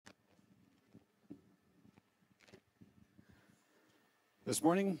This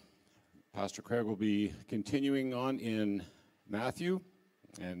morning, Pastor Craig will be continuing on in Matthew,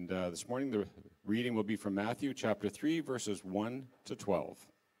 and this morning the reading will be from Matthew chapter 3, verses 1 to 12.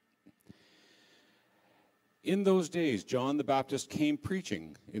 In those days, John the Baptist came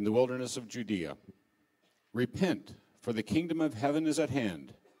preaching in the wilderness of Judea, "Repent, for the kingdom of heaven is at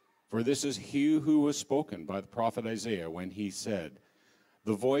hand. For this is he who was spoken by the prophet Isaiah when he said,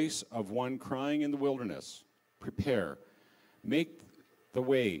 'The voice of one crying in the wilderness, prepare, make the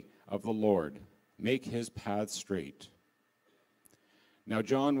way of the Lord, make his path straight.' Now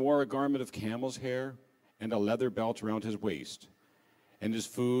John wore a garment of camel's hair and a leather belt around his waist, and his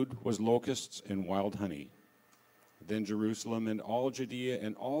food was locusts and wild honey. Then Jerusalem and all Judea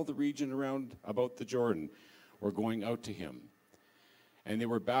and all the region around about the Jordan were going out to him, and they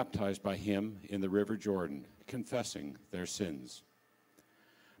were baptized by him in the river Jordan, confessing their sins.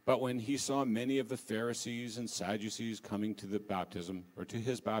 But when he saw many of the Pharisees and Sadducees coming to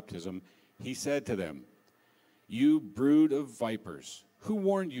his baptism, he said to them, 'You brood of vipers, who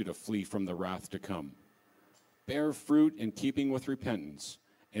warned you to flee from the wrath to come? Bear fruit in keeping with repentance,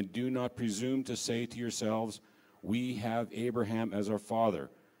 and do not presume to say to yourselves, "We have Abraham as our father."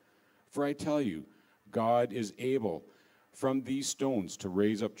 For I tell you, God is able from these stones to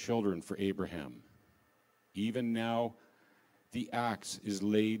raise up children for Abraham. Even now, the axe is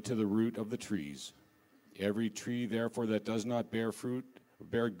laid to the root of the trees. Every tree, therefore, that does not bear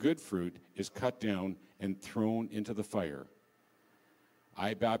good fruit, is cut down and thrown into the fire.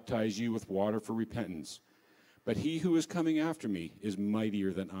 I baptize you with water for repentance, but he who is coming after me is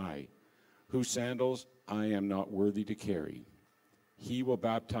mightier than I, whose sandals I am not worthy to carry. He will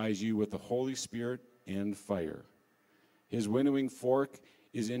baptize you with the Holy Spirit and fire. His winnowing fork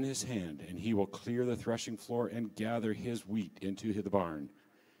is in his hand, and he will clear the threshing floor and gather his wheat into the barn.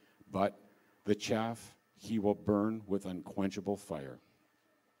 But the chaff he will burn with unquenchable fire."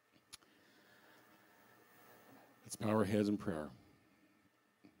 Let's bow our heads in prayer.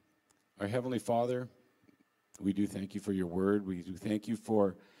 Our Heavenly Father, we do thank you for your word. We do thank you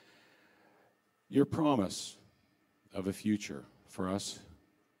for your promise of a future for us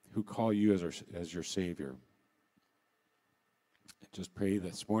who call you as your Savior. Just pray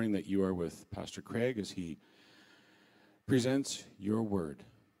this morning that you are with Pastor Craig as he presents your word.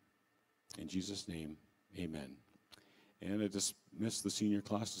 In Jesus' name, amen. And I dismiss the senior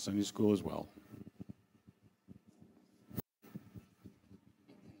class to Sunday school as well.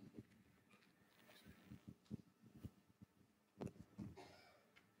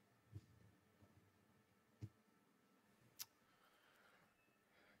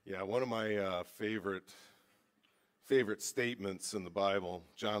 Yeah, one of my favorite statements in the Bible,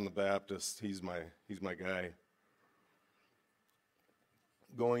 John the Baptist, he's my guy.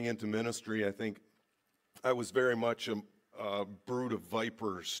 Going into ministry, I think I was very much a brood of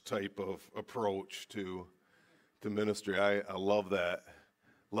vipers type of approach to ministry. I love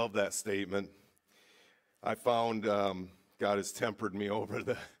that statement. I found God has tempered me over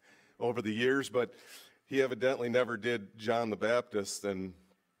the years, but he evidently never did John the Baptist, and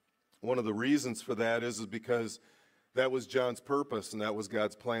one of the reasons for that is because that was John's purpose, and that was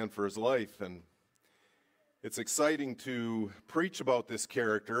God's plan for his life. And it's exciting to preach about this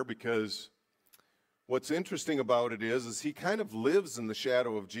character because what's interesting about it is he kind of lives in the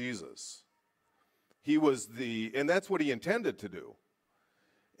shadow of Jesus. And that's what he intended to do.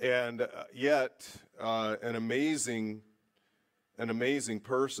 And yet, an amazing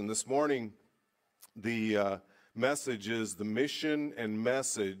person. This morning, the message is the mission and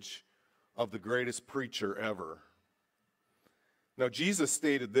message of the greatest preacher ever. Now, Jesus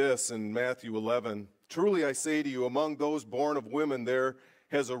stated this in Matthew 11, "Truly I say to you, among those born of women there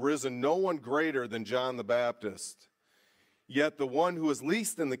has arisen no one greater than John the Baptist. Yet the one who is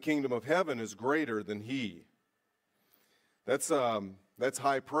least in the kingdom of heaven is greater than he." That's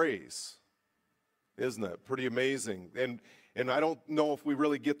high praise, isn't it? Pretty amazing. And I don't know if we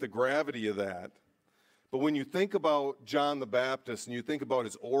really get the gravity of that. But when you think about John the Baptist and you think about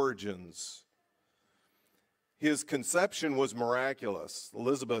his origins, his conception was miraculous.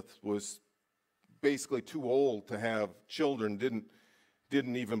 Elizabeth was basically too old to have children,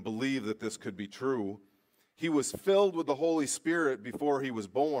 didn't even believe that this could be true. He was filled with the Holy Spirit before he was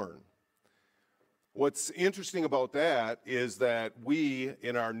born. What's interesting about that is that we,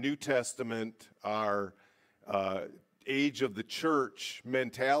 in our New Testament, our age of the church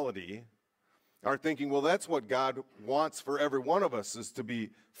mentality, are thinking, well, that's what God wants for every one of us, is to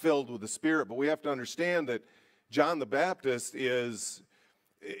be filled with the Spirit. But we have to understand that John the Baptist is,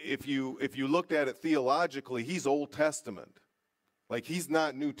 if you looked at it theologically, he's Old Testament. Like, he's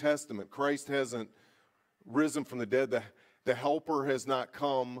not New Testament. Christ hasn't risen from the dead. The Helper has not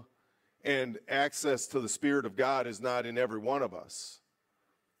come, and access to the Spirit of God is not in every one of us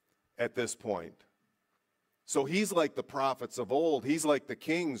at this point. So he's like the prophets of old. He's like the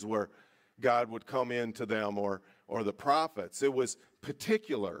kings where God would come into them, or the prophets. It was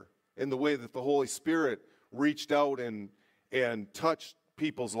particular in the way that the Holy Spirit reached out and touched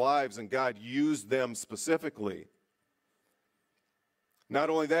people's lives, and God used them specifically. Not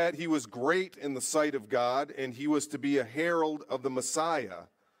only that, he was great in the sight of God, and he was to be a herald of the Messiah,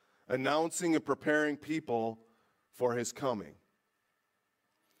 announcing and preparing people for his coming.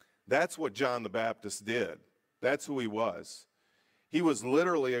 That's what John the Baptist did. That's who he was. He was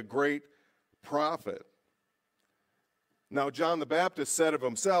literally a great prophet. Now, John the Baptist said of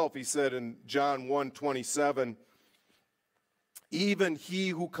himself, he said in John 1:27, "Even he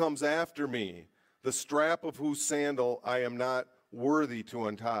who comes after me, the strap of whose sandal I am not worthy to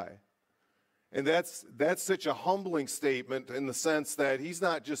untie." And that's such a humbling statement in the sense that he's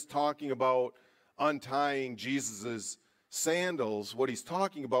not just talking about untying Jesus' sandals. What he's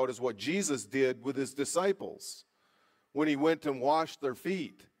talking about is what Jesus did with his disciples when he went and washed their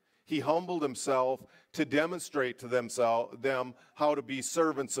feet. He humbled himself to demonstrate to them how to be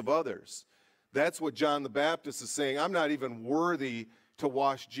servants of others. That's what John the Baptist is saying. I'm not even worthy to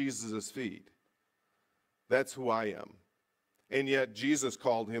wash Jesus' feet. That's who I am. And yet Jesus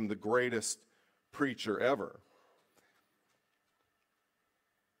called him the greatest preacher ever.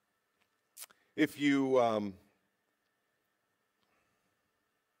 If you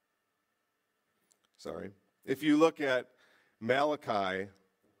look at Malachi,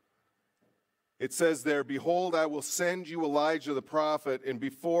 it says there, "Behold, I will send you Elijah the prophet, and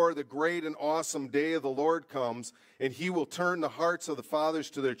before the great and awesome day of the Lord comes, and he will turn the hearts of the fathers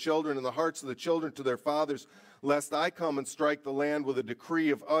to their children, and the hearts of the children to their fathers, lest I come and strike the land with a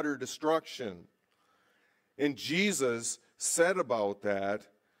decree of utter destruction." And Jesus said about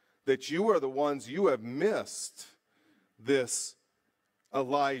that you are the ones, you have missed this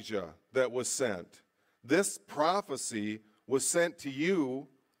Elijah that was sent. This prophecy was sent to you,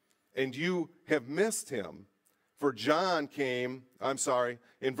 and you have missed him. For John came,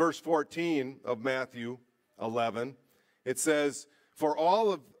 in verse 14 of Matthew 11, it says, "For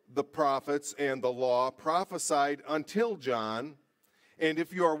all of the prophets and the law prophesied until John, and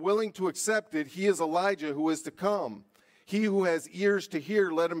if you are willing to accept it, he is Elijah who is to come. He who has ears to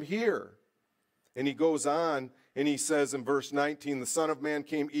hear, let him hear." And he goes on and he says in verse 19, "The Son of Man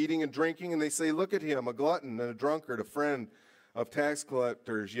came eating and drinking, and they say, 'Look at him, a glutton and a drunkard, a friend of tax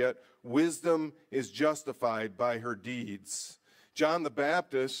collectors, yet wisdom is justified by her deeds.'" John the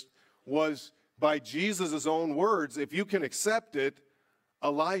Baptist was, by Jesus' own words, if you can accept it,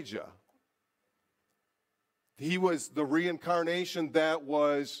 Elijah. He was the reincarnation that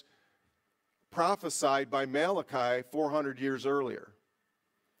was prophesied by Malachi 400 years earlier.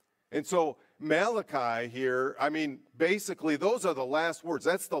 And so Malachi here, basically those are the last words.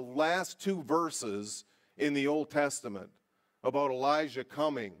 That's the last two verses in the Old Testament about Elijah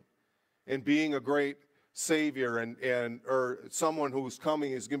coming and being a great Savior or someone who's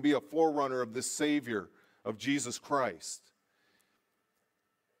coming is going to be a forerunner of this Savior of Jesus Christ.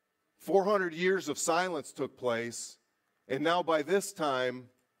 400 years of silence took place, and now by this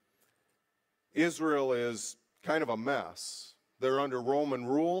time, Israel is kind of a mess. They're under Roman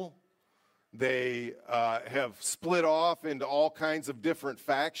rule. They have split off into all kinds of different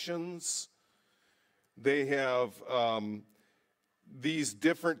factions. They have these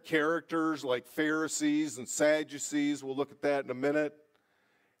different characters like Pharisees and Sadducees. We'll look at that in a minute.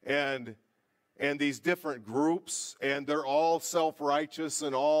 And these different groups, and they're all self-righteous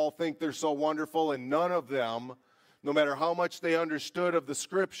and all think they're so wonderful, and none of them, no matter how much they understood of the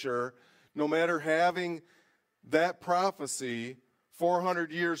Scripture, no matter having that prophecy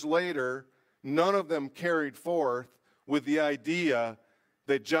 400 years later, none of them carried forth with the idea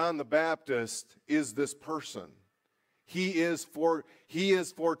that John the Baptist is this person. He is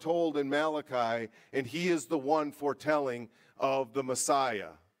foretold in Malachi, and he is the one foretelling of the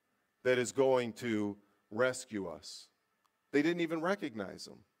Messiah that is going to rescue us. They didn't even recognize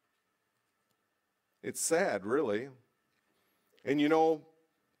him. It's sad, really. And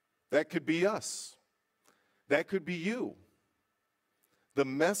that could be us. That could be you. The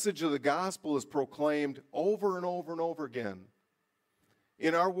message of the gospel is proclaimed over and over and over again.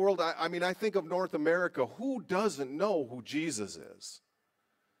 In our world, I think of North America, who doesn't know who Jesus is?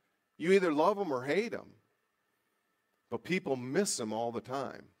 You either love him or hate him. But people miss him all the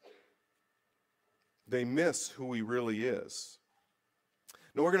time. They miss who he really is.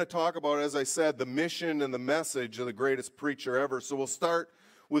 Now we're going to talk about, as I said, the mission and the message of the greatest preacher ever. So we'll start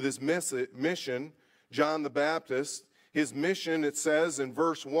with his mission. John the Baptist, His mission, it says in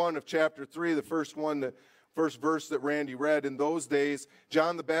verse 1 of chapter 3, the first verse that Randy read, in those days,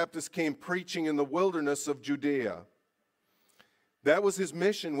 John the Baptist came preaching in the wilderness of Judea. That was his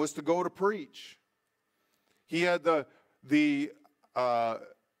mission, was to go to preach. He had the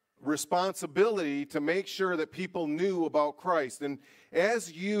responsibility to make sure that people knew about Christ. And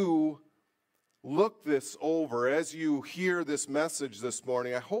as you look this over, as you hear this message this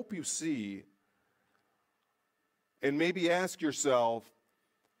morning, I hope you see and maybe ask yourself,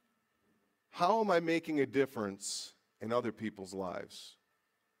 how am I making a difference in other people's lives?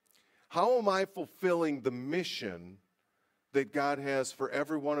 How am I fulfilling the mission that God has for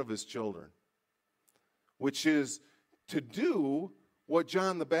every one of his children, which is to do what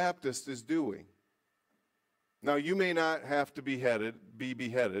John the Baptist is doing? Now, you may not have to be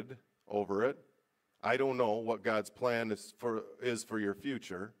beheaded over it. I don't know what God's plan is for your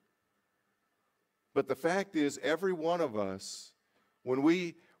future. But the fact is, every one of us, when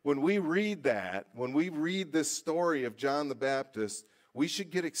we read that, when we read this story of John the Baptist, we should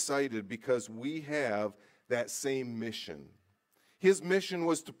get excited because we have that same mission. His mission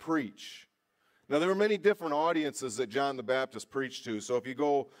was to preach. Now, there were many different audiences that John the Baptist preached to. So if you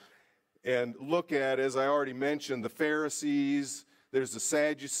go and look at, as I already mentioned, the Pharisees, there's the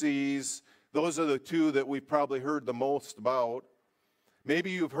Sadducees. Those are the two that we've probably heard the most about.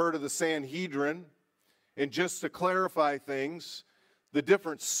 Maybe you've heard of the Sanhedrin. And just to clarify things, the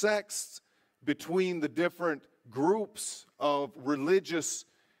different sects between the different groups of religious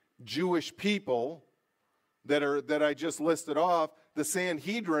Jewish people that I just listed off, the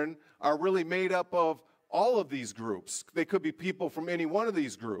Sanhedrin are really made up of all of these groups. They could be people from any one of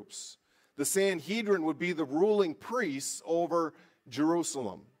these groups. The Sanhedrin would be the ruling priests over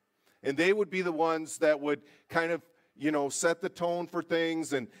Jerusalem. And they would be the ones that would kind of, set the tone for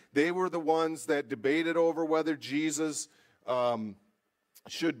things. And they were the ones that debated over whether Jesus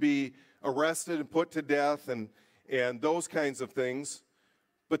should be arrested and put to death and those kinds of things.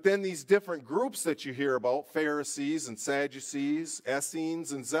 But then these different groups that you hear about, Pharisees and Sadducees,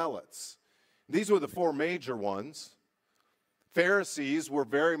 Essenes and Zealots. These were the four major ones. Pharisees were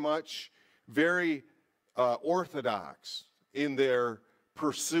very orthodox in their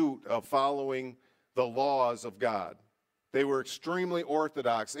pursuit of following the laws of God. They were extremely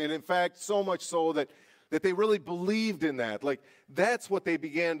orthodox. And in fact, so much so that they really believed in that. Like, that's what they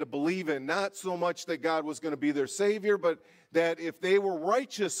began to believe in. Not so much that God was going to be their Savior, but that if they were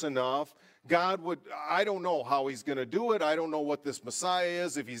righteous enough, God would, I don't know how he's going to do it. I don't know what this Messiah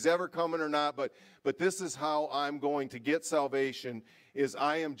is, if he's ever coming or not, but this is how I'm going to get salvation, is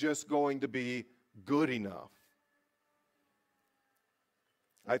I am just going to be good enough.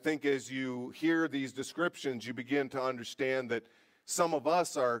 I think as you hear these descriptions, you begin to understand that some of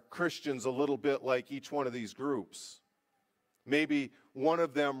us are Christians a little bit like each one of these groups. Maybe one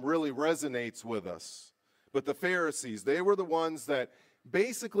of them really resonates with us. But the Pharisees, they were the ones that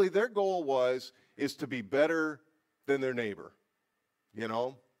basically their goal is to be better than their neighbor.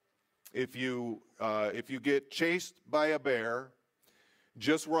 If you get chased by a bear,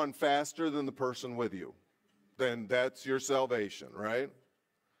 just run faster than the person with you. Then that's your salvation, right?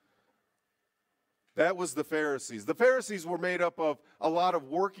 That was the Pharisees. The Pharisees were made up of a lot of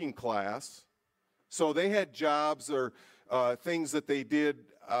working class, so they had jobs or things that they did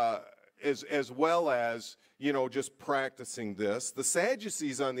as well as, just practicing this. The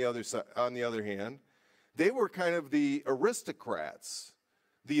Sadducees, on the other hand, they were kind of the aristocrats,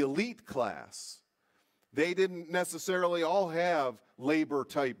 the elite class. They didn't necessarily all have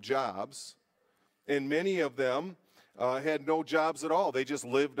labor-type jobs, and many of them had no jobs at all. They just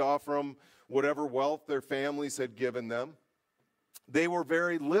lived off from whatever wealth their families had given them. They were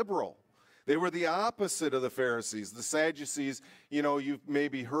very liberal. They were the opposite of the Pharisees. The Sadducees, you've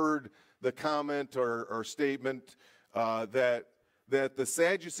maybe heard the comment or statement that the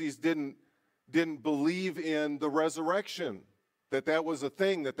Sadducees didn't believe in the resurrection, that was a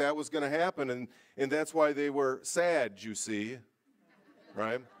thing, that was going to happen, and that's why they were sad, you see,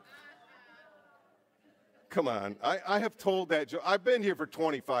 right? Come on, I have told that joke. I've been here for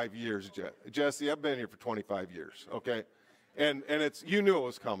 25 years, Jesse. I've been here for 25 years, okay? And it's, you knew it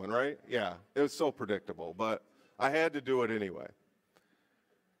was coming, right? Yeah, it was so predictable, but I had to do it anyway.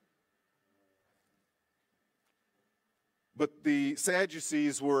 But the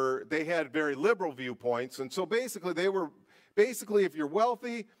Sadducees they had very liberal viewpoints, and so basically if you're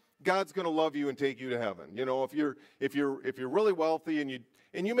wealthy, God's going to love you and take you to heaven. If you're really wealthy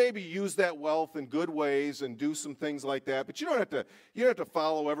and you maybe use that wealth in good ways and do some things like that, but you don't have to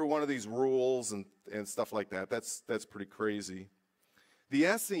follow every one of these rules and stuff like that. That's pretty crazy. The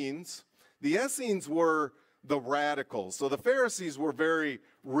Essenes were the radicals. So the Pharisees were very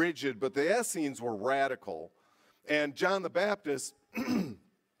rigid, but the Essenes were radical. And John the Baptist,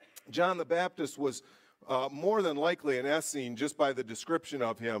 John the Baptist was more than likely an Essene just by the description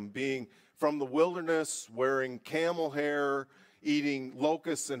of him, being from the wilderness, wearing camel hair, eating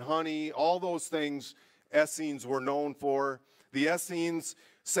locusts and honey, all those things Essenes were known for. The Essenes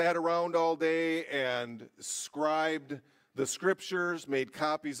sat around all day and scribed the scriptures, made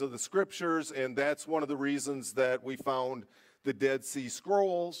copies of the scriptures, and that's one of the reasons that we found the Dead Sea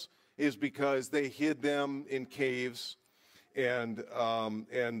Scrolls, is because they hid them in caves, and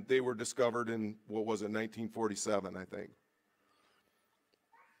they were discovered in, what was it, 1947, I think.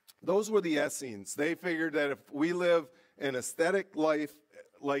 Those were the Essenes. They figured that if we live an ascetic life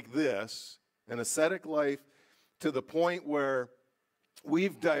like this, an ascetic life to the point where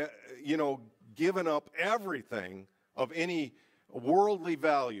we've, given up everything of any worldly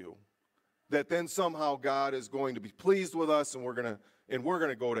value, that then somehow God is going to be pleased with us, and we're going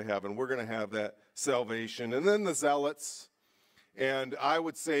to go to heaven. We're going to have that salvation. And then the zealots, and I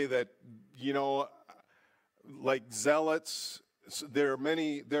would say that, like zealots, there are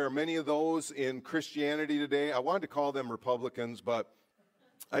many of those in Christianity today. I wanted to call them Republicans, but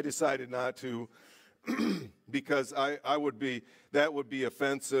I decided not to because that would be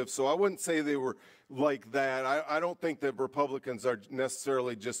offensive. So I wouldn't say they were like that. I don't think that Republicans are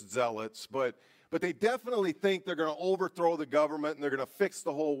necessarily just zealots, but they definitely think they're going to overthrow the government and they're going to fix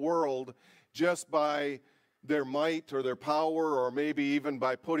the whole world just by their might or their power, or maybe even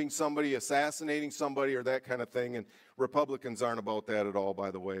by assassinating somebody or that kind of thing. And Republicans aren't about that at all,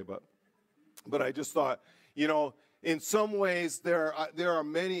 by the way. But I just thought, in some ways there are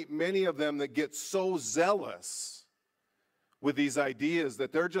many of them that get so zealous with these ideas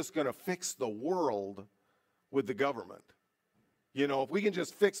that they're just going to fix the world with the government. If we can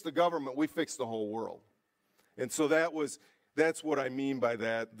just fix the government, we fix the whole world. And so that's what I mean by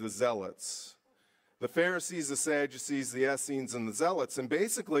that, the zealots. The Pharisees, the Sadducees, the Essenes, and the zealots. And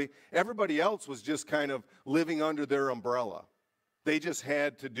basically, everybody else was just kind of living under their umbrella. They just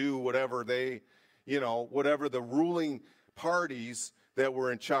had to do whatever whatever the ruling parties that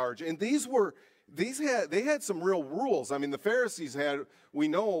were in charge. And they had some real rules. I mean, the Pharisees had, we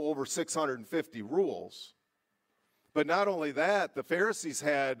know, over 650 rules. But not only that, the Pharisees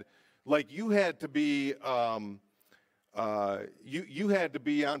had, you had to be you had to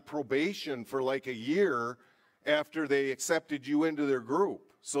be on probation for like a year after they accepted you into their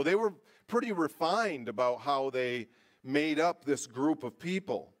group. So they were pretty refined about how they made up this group of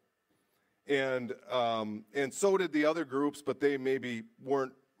people. And so did the other groups, but they maybe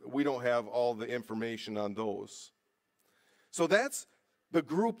weren't, we don't have all the information on those. So that's the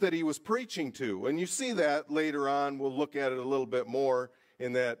group that he was preaching to. And you see that later on, we'll look at it a little bit more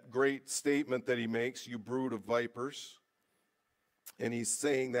in that great statement that he makes, you brood of vipers. And he's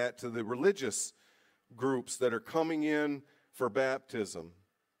saying that to the religious groups that are coming in for baptism.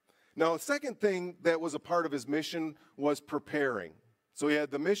 Now, a second thing that was a part of his mission was preparing. So he had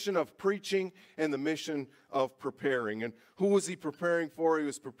the mission of preaching and the mission of preparing. And who was he preparing for? He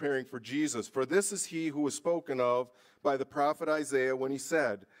was preparing for Jesus. For this is he who was spoken of by the prophet Isaiah when he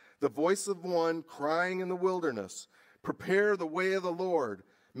said, "The voice of one crying in the wilderness, prepare the way of the Lord,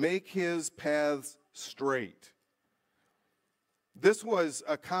 make his paths straight." This was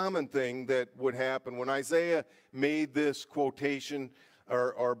a common thing that would happen when Isaiah made this quotation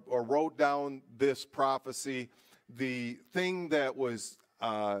or wrote down this prophecy. The thing that was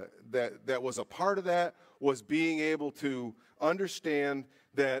that was a part of that was being able to understand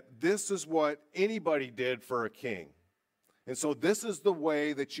that this is what anybody did for a king. And so this is the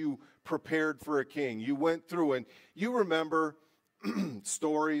way that you prepared for a king. You went through, and you remember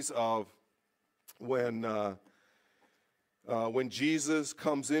stories of when Jesus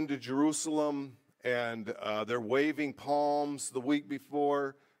comes into Jerusalem and they're waving palms the week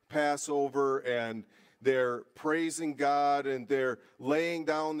before Passover, and they're praising God, and they're laying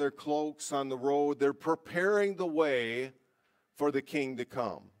down their cloaks on the road. They're preparing the way for the king to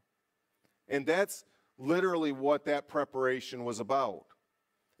come. And that's literally what that preparation was about.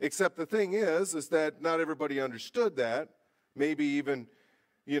 Except the thing is that not everybody understood that. Maybe even,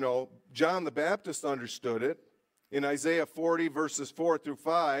 John the Baptist understood it. In Isaiah 40, verses 4 through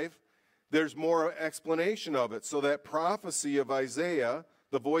 5, there's more explanation of it. So that prophecy of Isaiah,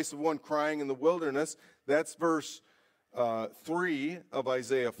 the voice of one crying in the wilderness, that's verse 3 of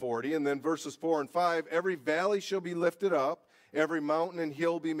Isaiah 40. And then verses 4 and 5, every valley shall be lifted up, every mountain and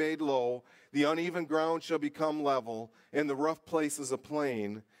hill be made low, the uneven ground shall become level, and the rough places a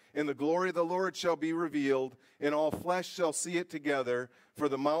plain. And the glory of the Lord shall be revealed, and all flesh shall see it together, for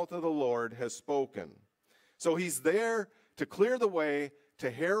the mouth of the Lord has spoken. So he's there to clear the way, to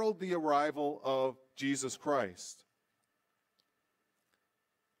herald the arrival of Jesus Christ.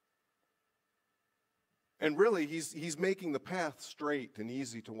 And really, he's making the path straight and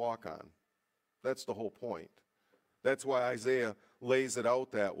easy to walk on. That's the whole point. That's why Isaiah lays it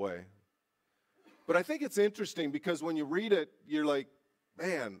out that way. But I think it's interesting because when you read it, you're like,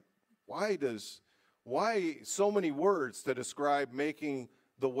 man, why so many words to describe making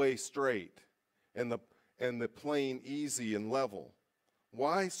the way straight and the plain easy and level?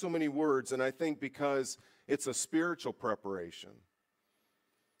 Why so many words? And I think because it's a spiritual preparation.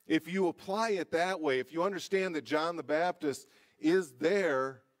 If you apply it that way, if you understand that John the Baptist is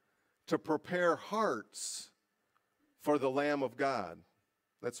there to prepare hearts for the Lamb of God.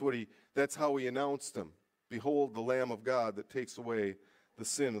 That's how he announced him. Behold the Lamb of God that takes away the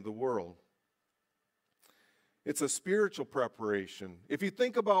sin of the world. It's a spiritual preparation. If you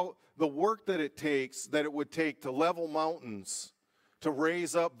think about the work that it would take to level mountains, to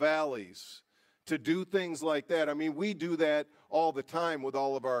raise up valleys, to do things like that. I mean, we do that all the time with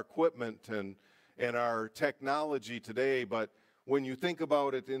all of our equipment and our technology today, but when you think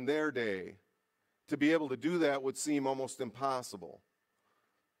about it in their day, to be able to do that would seem almost impossible.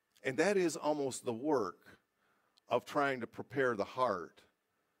 And that is almost the work of trying to prepare the heart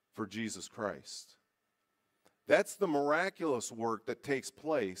for Jesus Christ. That's the miraculous work that takes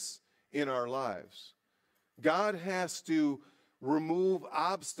place in our lives. God has to remove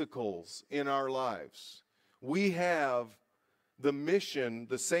obstacles in our lives. We have the mission,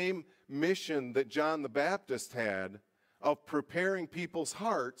 the same mission that John the Baptist had, of preparing people's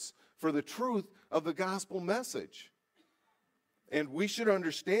hearts for the truth of the gospel message. And we should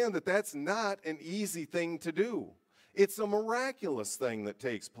understand that that's not an easy thing to do. It's a miraculous thing that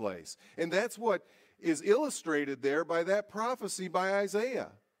takes place. And that's what is illustrated there by that prophecy by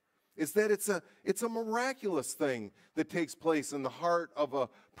Isaiah. Is that it's a miraculous thing that takes place in the heart of a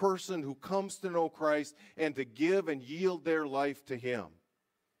person who comes to know Christ and to give and yield their life to him.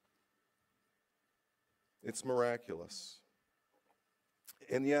 It's miraculous.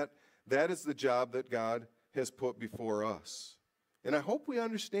 And yet, that is the job that God has put before us. And I hope we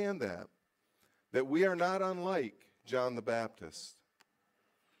understand that we are not unlike John the Baptist.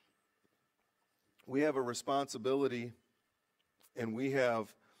 We have a responsibility and we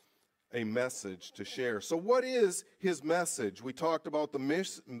have a message to share. So what is his message? We talked about the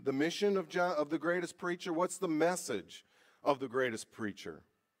mission of the greatest preacher. What's the message of the greatest preacher?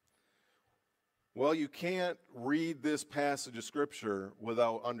 Well, you can't read this passage of Scripture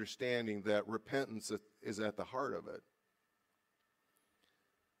without understanding that repentance is at the heart of it.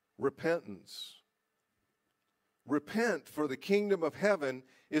 Repentance. Repent, for the kingdom of heaven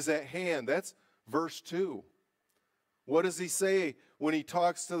is at hand. That's verse 2. What does he say when he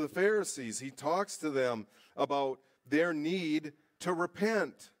talks to the Pharisees? He talks to them about their need to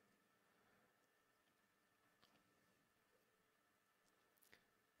repent.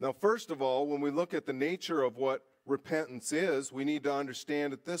 Now, first of all, when we look at the nature of what repentance is, we need to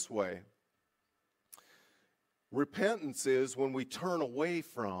understand it this way. Repentance is when we turn away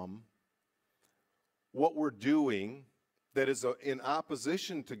from what we're doing that is in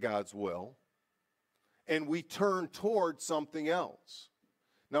opposition to God's will, and we turn toward something else.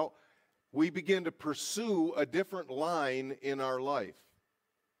 Now, we begin to pursue a different line in our life.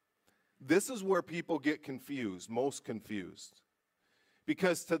 This is where people get confused, most confused.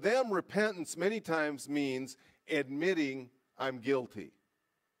 Because to them, repentance many times means admitting I'm guilty.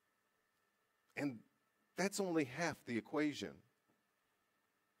 And that's only half the equation.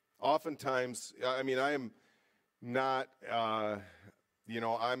 Oftentimes, I mean, I am not,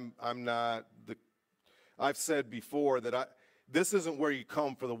 I've said before that this isn't where you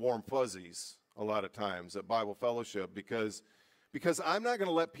come for the warm fuzzies a lot of times at Bible Fellowship because I'm not going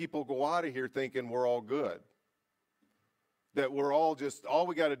to let people go out of here thinking we're all good. That we're all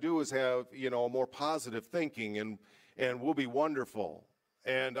we got to do is have, a more positive thinking and we'll be wonderful.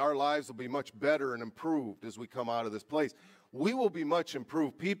 And our lives will be much better and improved as we come out of this place. We will be much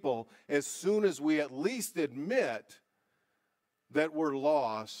improved people as soon as we at least admit that we're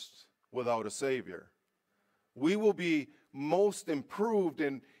lost without a Savior. We will be most improved,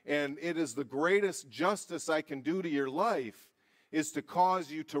 and it is the greatest justice I can do to your life is to cause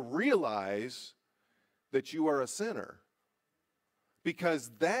you to realize that you are a sinner.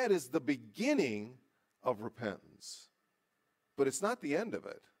 Because that is the beginning of repentance. But it's not the end of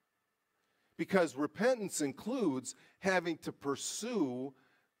it. Because repentance includes having to pursue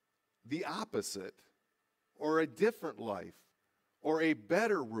the opposite, or a different life, or a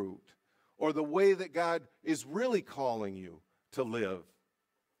better route, or the way that God is really calling you to live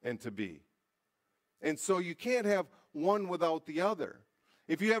and to be. And so you can't have one without the other.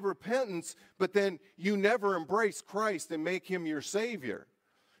 If you have repentance, but then you never embrace Christ and make him your Savior,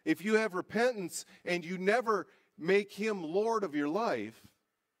 if you have repentance and you never make him Lord of your life,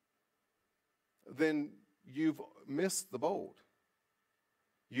 then you've missed the boat.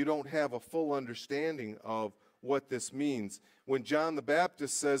 You don't have a full understanding of what this means. When John the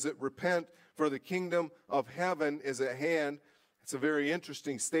Baptist says it, repent, for the kingdom of heaven is at hand, it's a very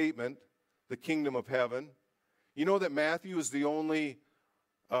interesting statement, the kingdom of heaven. You know that Matthew is the only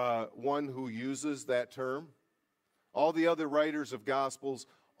one who uses that term? All the other writers of Gospels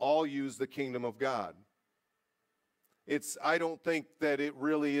all use the kingdom of God. I don't think that it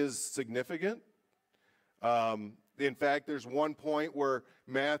really is significant. In fact, there's one point where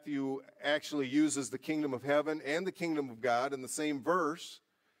Matthew actually uses the kingdom of heaven and the kingdom of God in the same verse,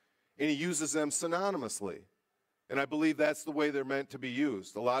 and he uses them synonymously. And I believe that's the way they're meant to be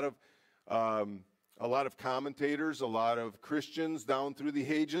used. A lot of commentators, a lot of Christians down through the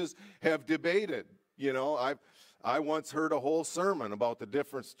ages have debated. You know, I once heard a whole sermon about the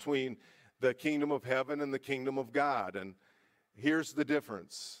difference between the kingdom of heaven and the kingdom of God. And here's the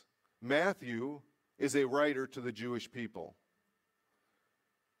difference. Matthew is a writer to the Jewish people.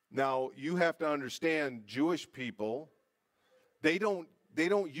 Now, you have to understand, Jewish people, they don't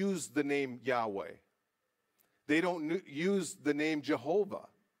use the name Yahweh. They don't use the name Jehovah.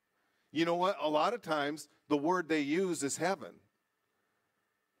 You know what? A lot of times, the word they use is heaven.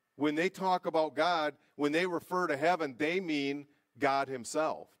 When they talk about God, when they refer to heaven, they mean God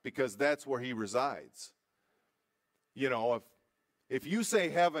himself, because that's where he resides. You know, if you say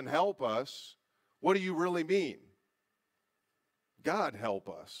heaven help us, what do you really mean? God help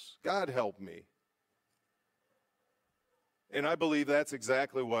us. God help me. And I believe that's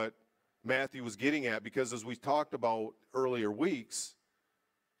exactly what Matthew was getting at, because as we talked about earlier weeks,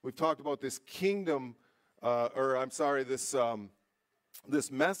 we've talked about this kingdom,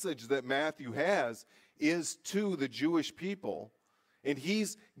 this message that Matthew has is to the Jewish people, and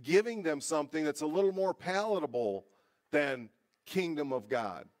he's giving them something that's a little more palatable than kingdom of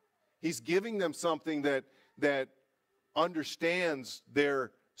God. He's giving them something that understands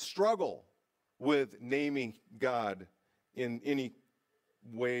their struggle with naming God in any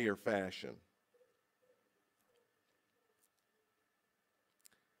way or fashion.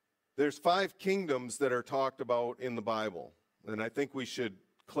 There's 5 kingdoms that are talked about in the Bible, and I think we should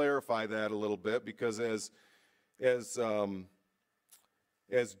clarify that a little bit, because as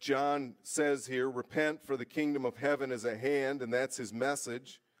John says here, repent, for the kingdom of heaven is at hand, and that's his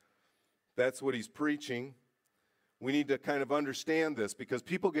message. That's what he's preaching. We need to kind of understand this, because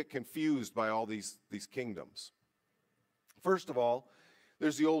people get confused by all these kingdoms. First of all,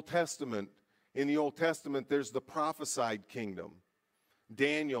 there's the Old Testament. In the Old Testament, there's the prophesied kingdom.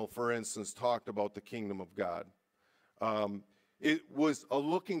 Daniel, for instance, talked about the kingdom of God. It was a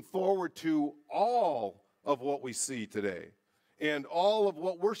looking forward to all of what we see today and all of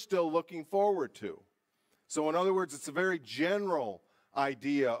what we're still looking forward to. So in other words, it's a very general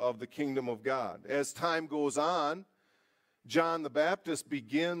idea of the kingdom of God. As time goes on, John the Baptist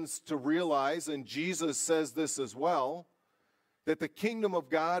begins to realize, and Jesus says this as well, that the kingdom of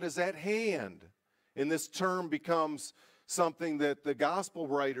God is at hand. And this term becomes something that the gospel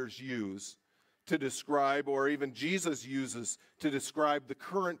writers use to describe, or even Jesus uses to describe the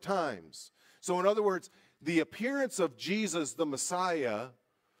current times. So in other words, the appearance of Jesus, the Messiah,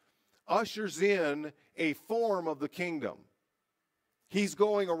 ushers in a form of the kingdom. He's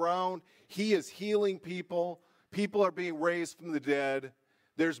going around, he is healing people, people are being raised from the dead,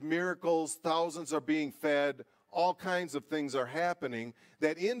 there's miracles, thousands are being fed, all kinds of things are happening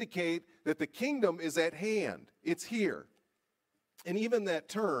that indicate that the kingdom is at hand. It's here. And even that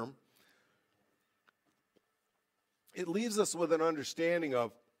term, it leaves us with an understanding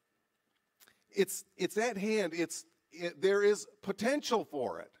of it's at hand, there is potential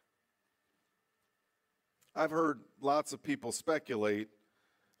for it. I've heard lots of people speculate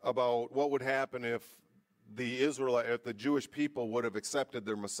about what would happen if the Jewish people would have accepted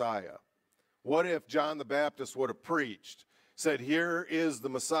their Messiah. What if John the Baptist would have preached, said, here is the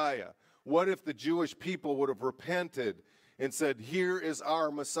Messiah? What if the Jewish people would have repented and said, here is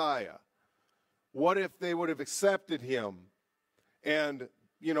our Messiah? What if they would have accepted him? And,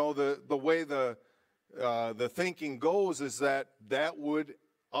 you know, the way the thinking goes is that would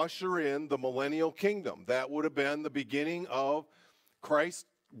usher in the millennial kingdom. That would have been the beginning of Christ's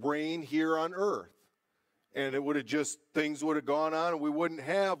reign here on earth. And it would have things would have gone on, and we wouldn't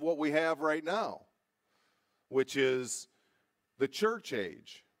have what we have right now, which is the church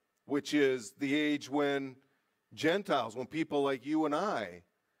age, which is the age when Gentiles, when people like you and I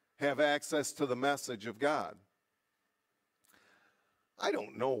have access to the message of God. I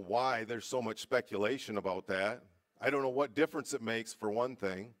don't know why there's so much speculation about that. I don't know what difference it makes, for one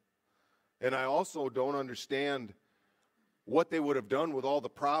thing. And I also don't understand what they would have done with all the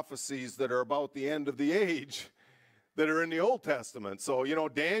prophecies that are about the end of the age that are in the Old Testament. So,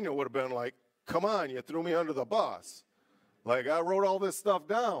 Daniel would have been like, come on, you threw me under the bus. Like, I wrote all this stuff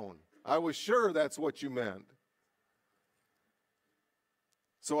down. I was sure that's what you meant.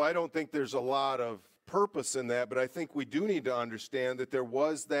 So I don't think there's a lot of purpose in that, but I think we do need to understand that there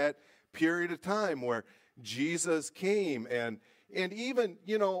was that period of time where Jesus came, and even,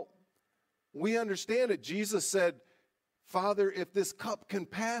 we understand it. Jesus said, Father, if this cup can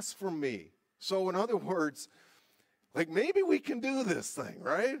pass from me. So in other words, like, maybe we can do this thing,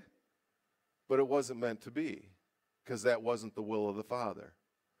 right? But it wasn't meant to be, because that wasn't the will of the Father.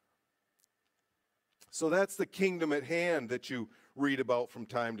 So that's the kingdom at hand that you read about from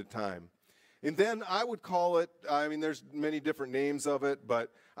time to time. And then I would call it, there's many different names of it,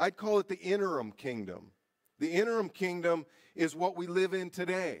 but I'd call it the interim kingdom. The interim kingdom is what we live in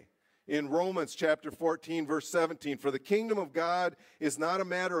today. In Romans chapter 14, verse 17, for the kingdom of God is not a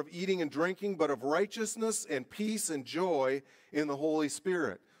matter of eating and drinking, but of righteousness and peace and joy in the Holy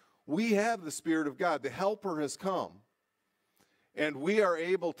Spirit. We have the Spirit of God. The Helper has come. And we are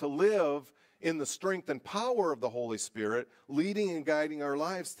able to live in the strength and power of the Holy Spirit, leading and guiding our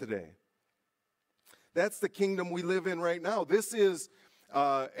lives today. That's the kingdom we live in right now. This is,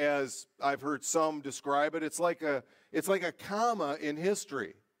 as I've heard some describe it, it's like a comma in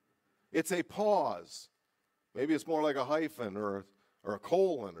history. It's a pause. Maybe it's more like a hyphen or a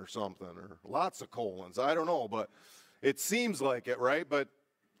colon or something, or lots of colons. I don't know, but it seems like it, right? But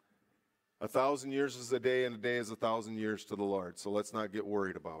 1,000 years is a day, and a day is 1,000 years to the Lord. So let's not get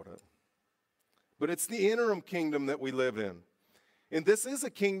worried about it. But it's the interim kingdom that we live in. And this is a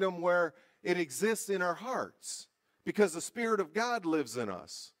kingdom where it exists in our hearts because the Spirit of God lives in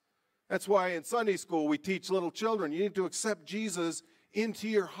us. That's why in Sunday school we teach little children, you need to accept Jesus into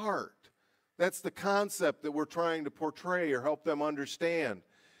your heart. That's the concept that we're trying to portray or help them understand,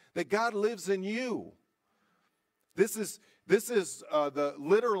 that God lives in you. This is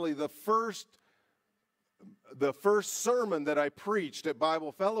literally the first sermon that I preached at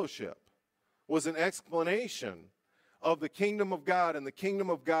Bible Fellowship was an explanation of the kingdom of God, and the kingdom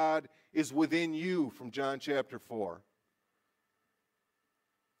of God is within you from John chapter 4.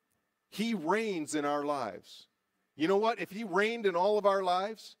 He reigns in our lives. You know what? If he reigned in all of our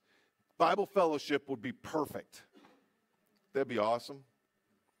lives, Bible Fellowship would be perfect. That'd be awesome.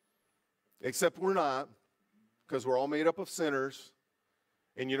 Except we're not, because we're all made up of sinners.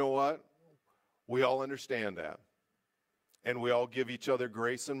 And you know what? We all understand that. And we all give each other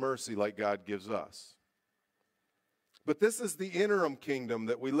grace and mercy like God gives us. But this is the interim kingdom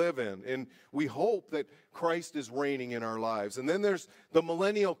that we live in, and we hope that Christ is reigning in our lives. And then there's the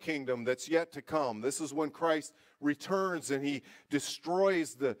millennial kingdom that's yet to come. This is when Christ returns and he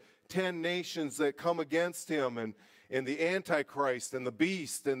destroys the 10 nations that come against him, and the Antichrist and the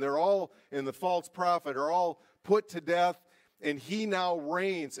beast, and the false prophet are all put to death, and he now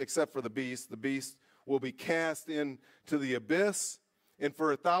reigns, except for the beast. The beast will be cast into the abyss. And for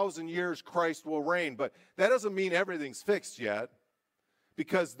 1,000 years, Christ will reign. But that doesn't mean everything's fixed yet,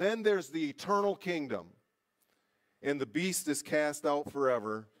 because then there's the eternal kingdom. And the beast is cast out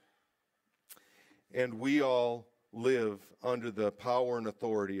forever. And we all live under the power and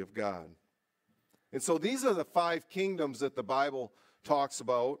authority of God. And so these are the 5 kingdoms that the Bible talks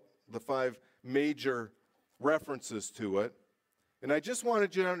about, the 5 major references to it. And I just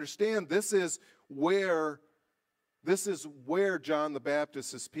wanted you to understand this is where John the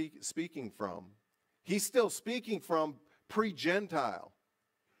Baptist is speaking from. He's still speaking from pre-Gentile.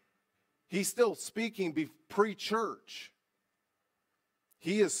 He's still speaking pre-church.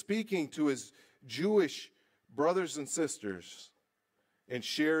 He is speaking to his Jewish brothers and sisters and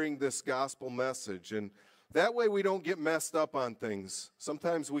sharing this gospel message. And that way we don't get messed up on things.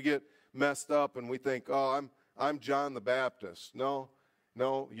 Sometimes we get messed up and we think, oh, I'm John the Baptist. No,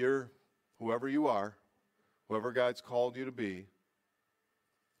 you're whoever you are. Whoever God's called you to be.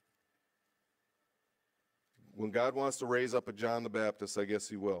 When God wants to raise up a John the Baptist, I guess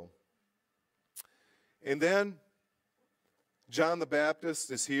he will. And then John the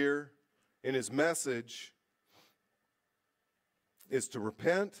Baptist is here, and his message is to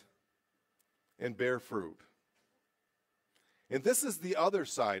repent and bear fruit. And this is the other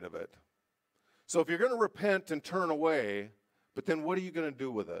side of it. So if you're going to repent and turn away, but then what are you going to do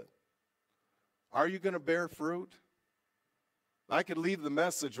with it? Are you going to bear fruit? I could leave the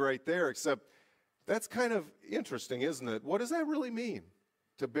message right there, except that's kind of interesting, isn't it? What does that really mean?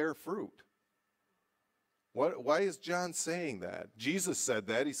 to bear fruit. Why is John saying that? Jesus said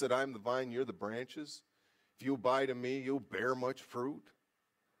that. He said, I'm the vine, you're the branches. If you abide in me, you'll bear much fruit.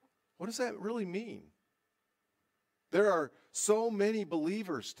 What does that really mean? There are so many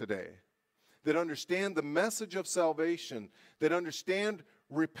believers today that understand the message of salvation, that understand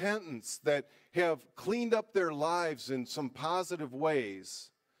repentance, that have cleaned up their lives in some positive ways.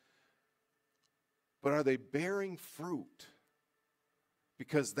 But are they bearing fruit?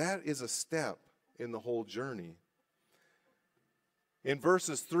 Because that is a step in the whole journey. In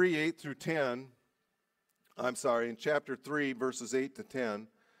verses 3, 8 through 10, in chapter 3, verses 8 to 10,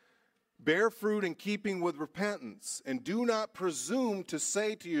 bear fruit in keeping with repentance, and do not presume to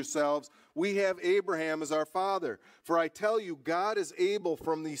say to yourselves, we have Abraham as our father. For I tell you, God is able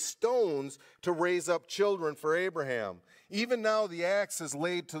from these stones to raise up children for Abraham. Even now the axe is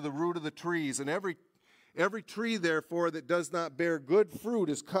laid to the root of the trees, and every tree, therefore, that does not bear good fruit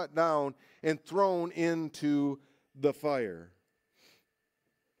is cut down and thrown into the fire.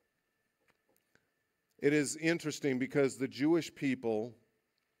 It is interesting because the Jewish people,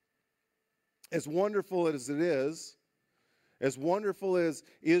 as wonderful as it is, as wonderful as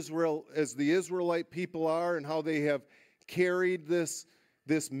Israel, as the Israelite people are and how they have carried this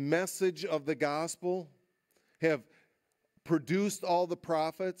message of the gospel, have produced all the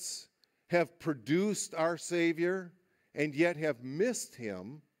prophets, have produced our Savior, and yet have missed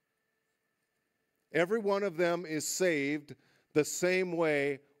him, every one of them is saved the same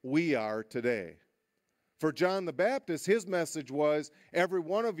way we are today. For John the Baptist, his message was, every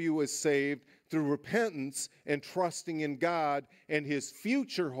one of you is saved through repentance and trusting in God and his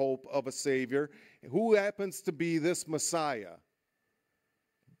future hope of a Savior, who happens to be this Messiah,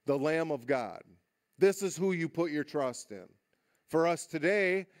 the Lamb of God. This is who you put your trust in. For us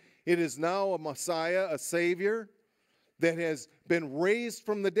today, it is now a Messiah, a Savior, that has been raised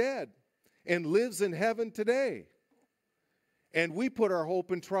from the dead and lives in heaven today. And we put our hope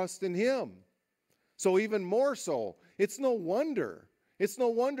and trust in him. So even more so, it's no wonder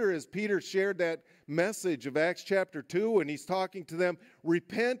as Peter shared that message of Acts chapter 2 and he's talking to them,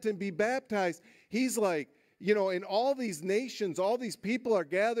 repent and be baptized. He's like, you know, in all these nations, all these people are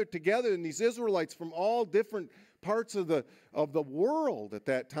gathered together, and these Israelites from all different parts of the world at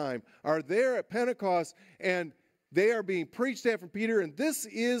that time are there at Pentecost, and they are being preached at from Peter, and this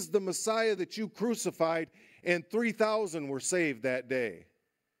is the Messiah that you crucified, and 3,000 were saved that day.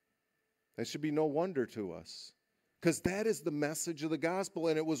 That should be no wonder to us, because that is the message of the gospel,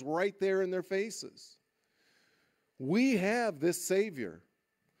 and it was right there in their faces. We have this Savior.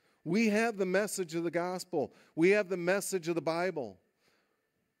 We have the message of the gospel. We have the message of the Bible.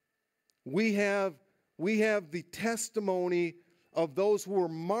 We have the testimony of those who were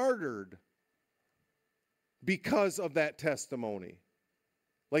martyred because of that testimony.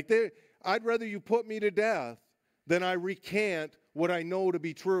 I'd rather you put me to death than I recant what I know to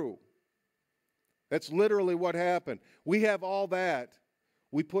be true. That's literally what happened. We have all that.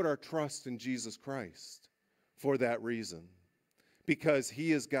 We put our trust in Jesus Christ for that reason. Because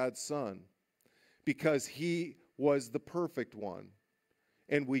he is God's Son. Because he was the perfect one.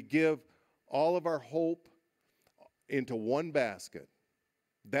 And we give all of our hope into one basket.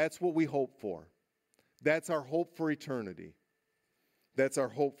 That's what we hope for. That's our hope for eternity. That's our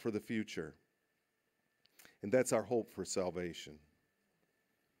hope for the future. And that's our hope for salvation.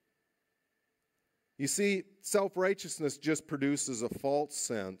 You see, self-righteousness just produces a false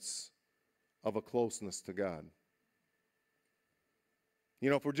sense of a closeness to God. You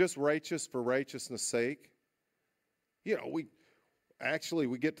know, if we're just righteous for righteousness' sake, you know, we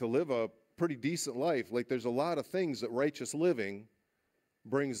get to live a pretty decent life. Like, there's a lot of things that righteous living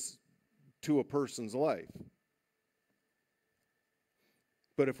brings to a person's life.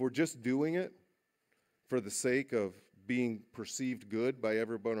 But if we're just doing it for the sake of being perceived good by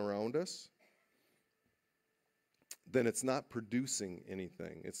everyone around us, then it's not producing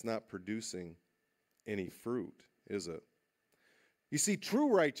anything. It's not producing any fruit, is it? You see, true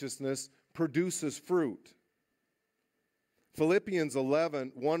righteousness produces fruit. Philippians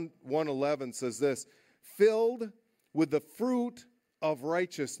 1:11 says this, filled with the fruit of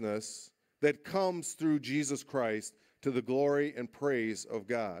righteousness that comes through Jesus Christ to the glory and praise of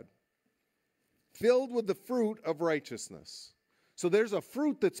God. Filled with the fruit of righteousness. So there's a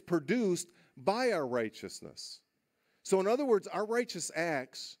fruit that's produced by our righteousness. So in other words, our righteous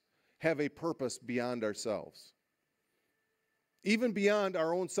acts have a purpose beyond ourselves. Even beyond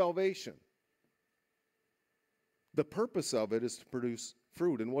our own salvation. The purpose of it is to produce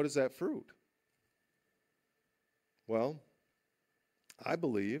fruit. And what is that fruit? Well, I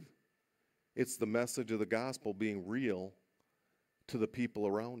believe it's the message of the gospel being real to the people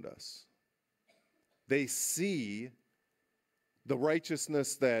around us. They see the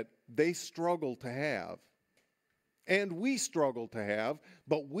righteousness that they struggle to have, and we struggle to have,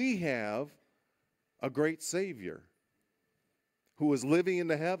 but we have a great Savior who is living in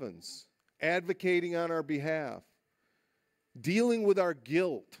the heavens, advocating on our behalf, dealing with our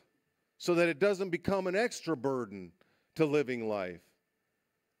guilt so that it doesn't become an extra burden to living life,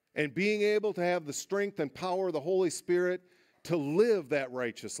 and being able to have the strength and power of the Holy Spirit to live that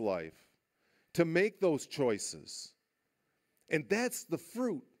righteous life, to make those choices. And that's the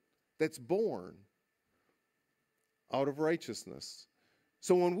fruit that's born out of righteousness.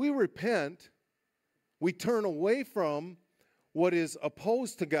 So when we repent, we turn away from what is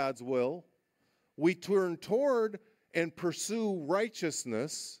opposed to God's will. We turn toward and pursue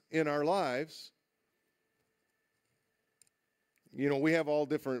righteousness in our lives. You know, we have all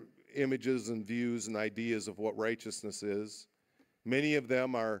different images and views and ideas of what righteousness is. Many of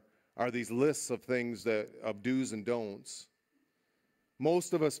them are these lists of things of do's and don'ts.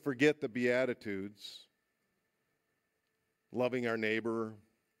 Most of us forget the Beatitudes: loving our neighbor,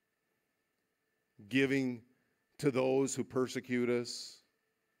 giving to those who persecute us,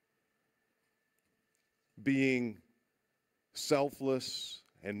 being selfless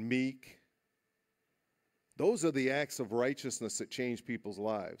and meek. Those are the acts of righteousness that change people's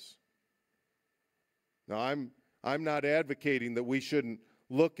lives. Now, I'm not advocating that we shouldn't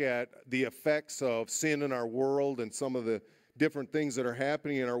look at the effects of sin in our world and some of the different things that are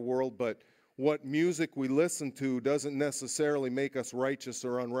happening in our world, but what music we listen to doesn't necessarily make us righteous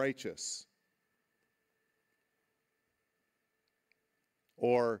or unrighteous.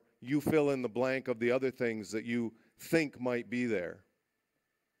 Or you fill in the blank of the other things that you think might be there.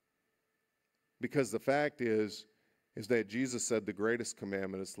 Because the fact is that Jesus said the greatest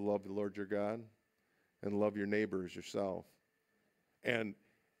commandment is to love the Lord your God and love your neighbor as yourself. And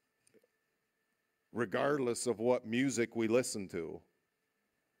regardless of what music we listen to,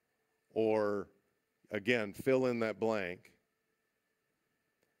 or again, fill in that blank,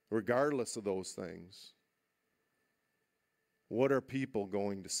 regardless of those things, what are people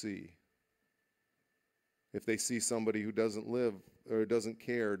going to see? If they see somebody who doesn't live or doesn't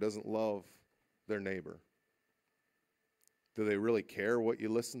care, doesn't love their neighbor, do they really care what you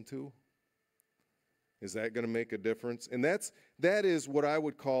listen to? Is that going to make a difference? And that is what I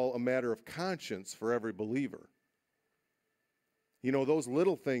would call a matter of conscience for every believer. You know, those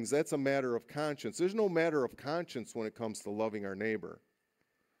little things, that's a matter of conscience. There's no matter of conscience when it comes to loving our neighbor.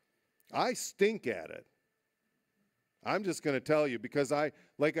 I stink at it. I'm just going to tell you, because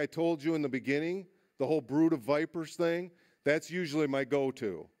like I told you in the beginning, the whole brood of vipers thing, that's usually my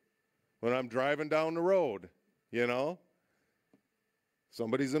go-to. When I'm driving down the road, you know,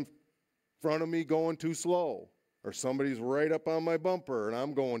 somebody's in front of me going too slow, or somebody's right up on my bumper and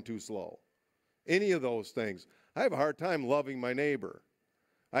I'm going too slow. Any of those things. I have a hard time loving my neighbor.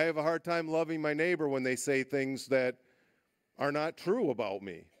 I have a hard time loving my neighbor when they say things that are not true about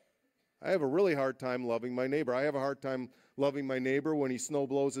me. I have a really hard time loving my neighbor. I have a hard time loving my neighbor when he snow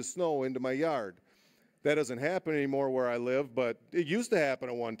blows his snow into my yard. That doesn't happen anymore where I live, but it used to happen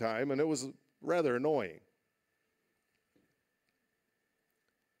at one time, and it was rather annoying.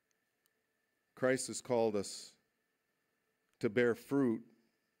 Christ has called us to bear fruit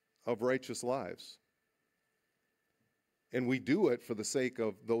of righteous lives. And we do it for the sake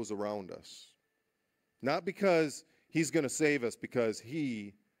of those around us. Not because he's going to save us, because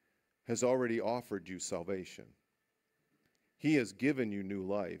he has already offered you salvation. He has given you new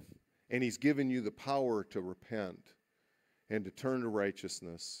life, and he's given you the power to repent and to turn to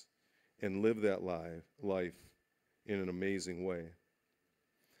righteousness and live that life in an amazing way.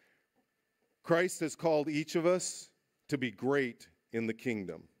 Christ has called each of us to be great in the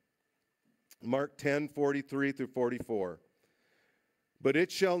kingdom. Mark 10:43 through 44. But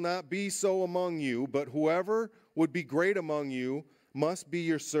it shall not be so among you, but whoever would be great among you must be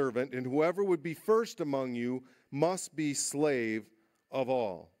your servant, and whoever would be first among you must be slave of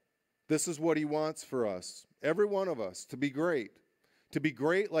all. This is what he wants for us, every one of us, to be great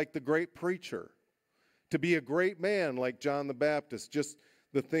like the great preacher, to be a great man like John the Baptist, just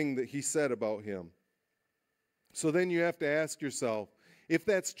the thing that he said about him. So then you have to ask yourself, if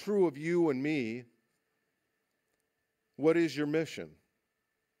that's true of you and me, what is your mission?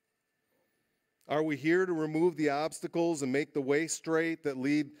 Are we here to remove the obstacles and make the way straight that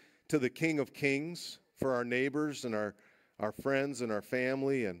lead to the King of Kings for our neighbors and our friends and our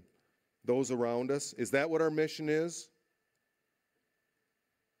family and those around us? Is that what our mission is?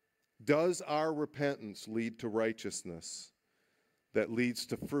 Does our repentance lead to righteousness that leads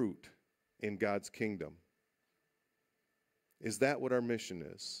to fruit in God's kingdom? Is that what our mission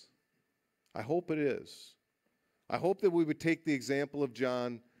is? I hope it is. I hope that we would take the example of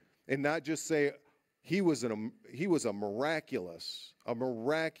John and not just say he was a miraculous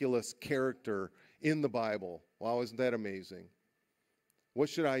character in the Bible. Wow, isn't that amazing? What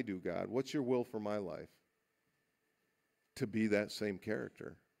should I do, God? What's your will for my life? To be that same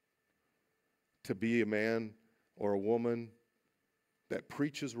character. To be a man or a woman that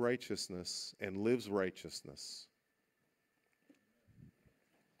preaches righteousness and lives righteousness.